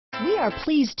We are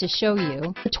pleased to show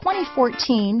you the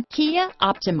 2014 Kia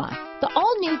Optima. The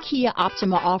all-new Kia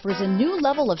Optima offers a new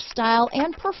level of style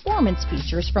and performance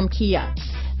features from Kia.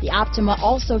 The Optima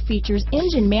also features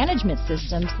engine management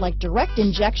systems like direct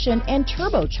injection and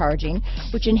turbocharging,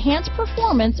 which enhance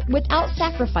performance without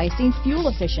sacrificing fuel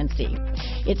efficiency.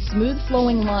 Its smooth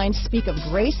flowing lines speak of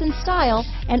grace and style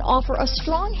and offer a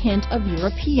strong hint of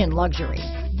European luxury.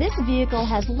 This vehicle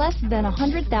has less than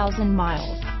 100,000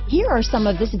 miles. Here are some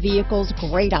of this vehicle's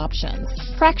great options: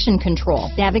 traction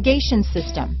control, navigation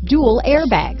system, dual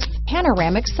airbags,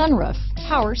 panoramic sunroof,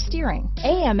 power steering,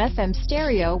 AM/FM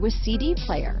stereo with CD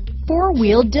player,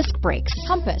 four-wheel disc brakes,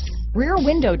 compass, rear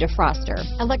window defroster,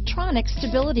 electronic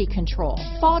stability control,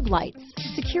 fog lights,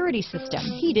 security system,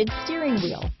 heated steering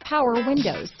wheel, power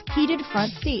windows, heated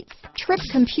front seats, trip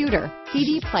computer,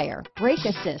 CD player, brake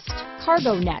assist,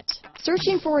 cargo net.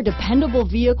 Searching for a dependable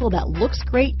vehicle that looks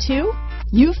great too?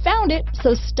 You found it,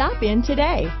 so stop in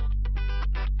today.